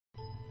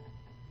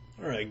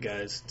Alright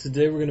guys,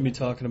 today we're going to be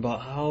talking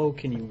about how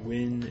can you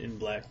win in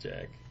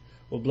blackjack.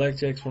 Well,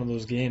 blackjack's one of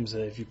those games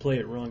that if you play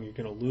it wrong you're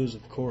going to lose,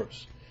 of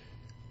course.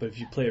 But if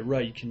you play it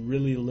right you can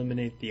really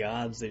eliminate the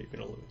odds that you're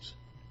going to lose.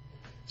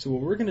 So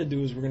what we're going to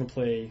do is we're going to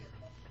play,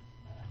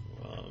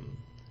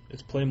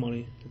 it's play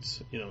money.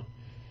 It's,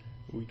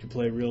 we could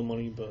play real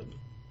money, but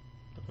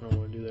I don't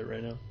want to do that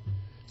right now.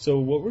 So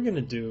what we're going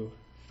to do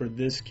for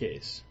this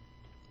case,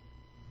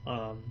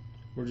 I'm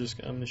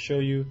going to show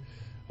you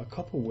a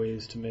couple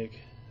ways to make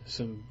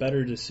some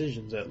better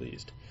decisions at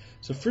least.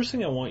 So first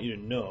thing I want you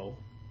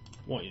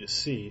to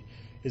see,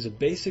 is a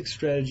basic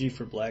strategy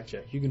for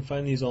blackjack. You can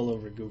find these all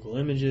over Google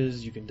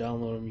Images, you can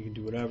download them, you can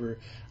do whatever.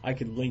 I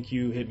can link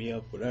you, hit me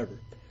up, whatever.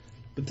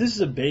 But this is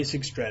a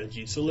basic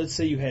strategy. So let's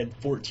say you had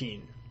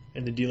 14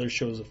 and the dealer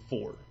shows a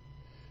 4.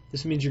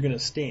 This means you're going to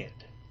stand.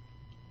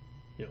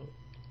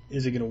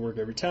 Is it going to work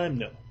every time?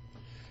 No.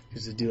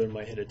 Because the dealer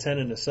might hit a 10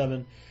 and a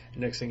 7,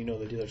 and next thing you know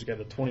the dealer's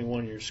got a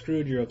 21, you're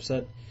screwed, you're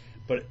upset.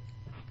 But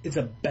it's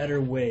a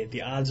better way.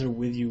 The odds are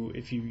with you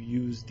if you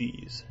use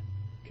these.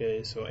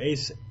 Okay, so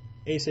ace,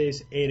 8,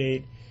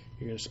 you're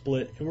going to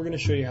split, and we're going to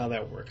show you how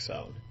that works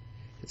out.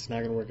 It's not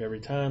going to work every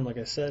time, like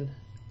I said,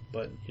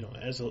 but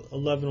as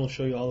 11 will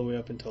show you all the way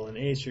up until an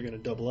ace, you're going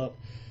to double up.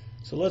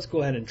 So let's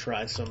go ahead and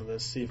try some of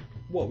this, see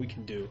what we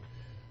can do.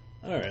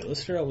 Alright,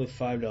 let's start out with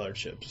 $5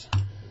 chips.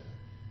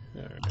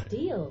 Alright.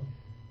 Deal.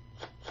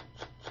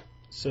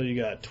 So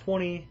you got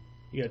 20,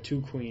 you got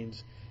 2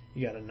 queens,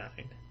 you got a 9.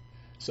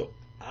 So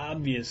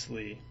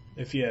obviously,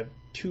 if you have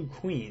 2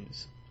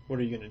 queens, what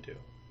are you going to do?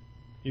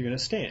 You're going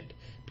to stand,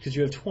 because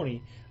you have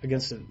 20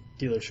 against a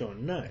dealer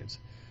showing 9s,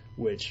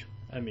 which,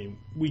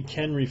 we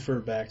can refer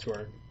back to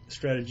our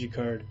strategy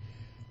card.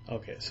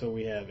 Okay, so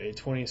we have a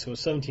 20, so a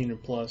 17 or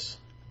plus,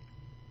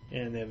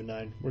 and they have a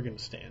 9. We're going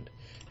to stand,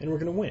 and we're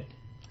going to win.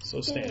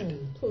 So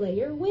stand.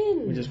 Player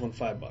wins. We just won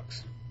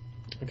 $5.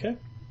 Okay?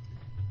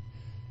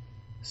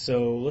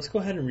 So let's go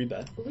ahead and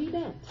rebet.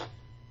 Rebet.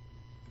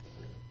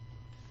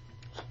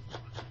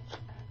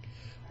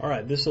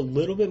 Alright, this is a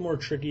little bit more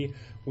tricky.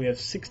 We have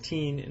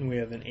 16 and we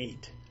have an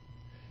 8.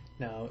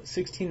 Now,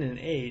 16 and an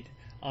 8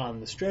 on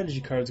the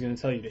strategy card is going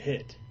to tell you to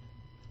hit.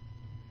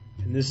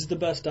 And this is the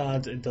best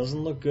odds. It doesn't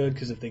look good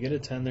because if they get a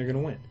 10, they're going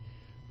to win.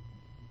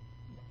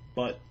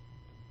 But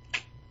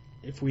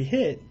if we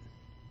hit,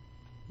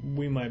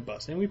 we might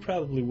bust. And we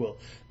probably will.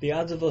 The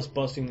odds of us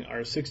busting are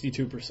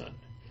 62%.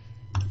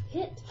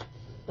 Hit.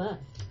 Bust.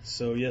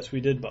 So yes,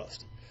 we did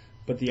bust.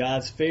 But the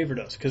odds favored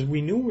us because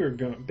we knew we were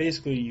going.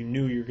 Basically, you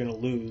knew you were going to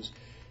lose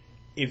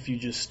if you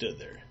just stood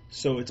there.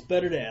 So it's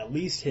better to at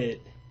least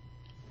hit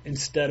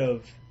instead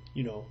of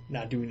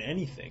not doing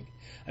anything.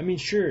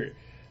 Sure,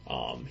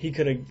 he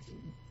could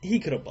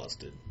have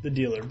busted the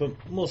dealer,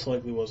 but most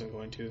likely wasn't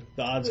going to.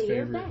 The odds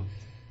favored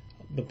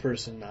the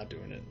person not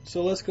doing it.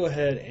 So let's go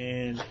ahead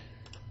and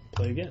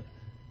play again.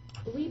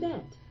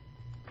 Rebet.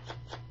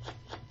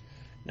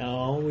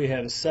 Now we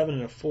have a 7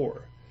 and a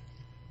 4.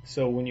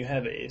 So when you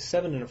have a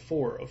 7 and a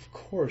 4, of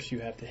course you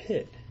have to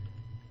hit.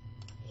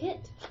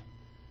 Hit.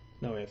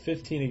 Now we have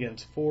 15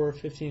 against 4,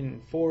 15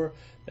 and 4.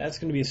 That's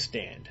going to be a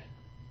stand.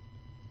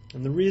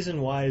 And the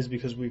reason why is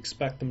because we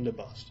expect them to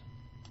bust.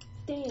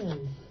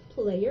 Stand.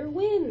 Player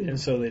wins. And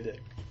so they did.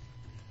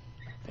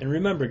 And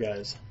remember,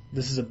 guys,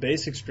 this is a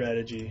basic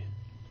strategy.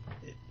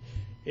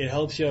 It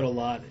helps you out a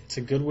lot. It's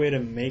a good way to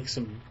make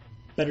some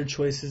better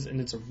choices,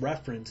 and it's a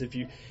reference. If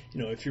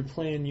if you're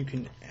playing, you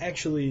can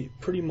actually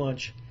pretty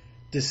much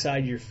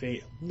decide your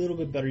fate a little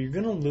bit better. You're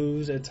going to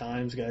lose at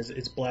times, guys.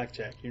 It's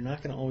blackjack. You're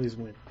not going to always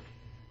win.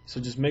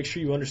 So just make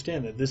sure you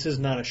understand that this is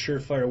not a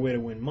surefire way to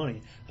win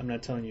money. I'm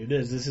not telling you it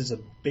is. This is a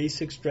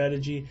basic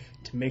strategy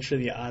to make sure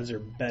the odds are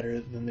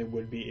better than they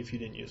would be if you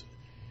didn't use it.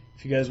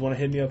 If you guys want to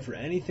hit me up for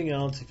anything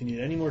else, if you need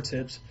any more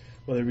tips,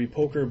 whether it be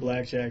poker or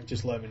blackjack,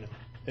 just let me know.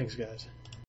 Thanks, guys.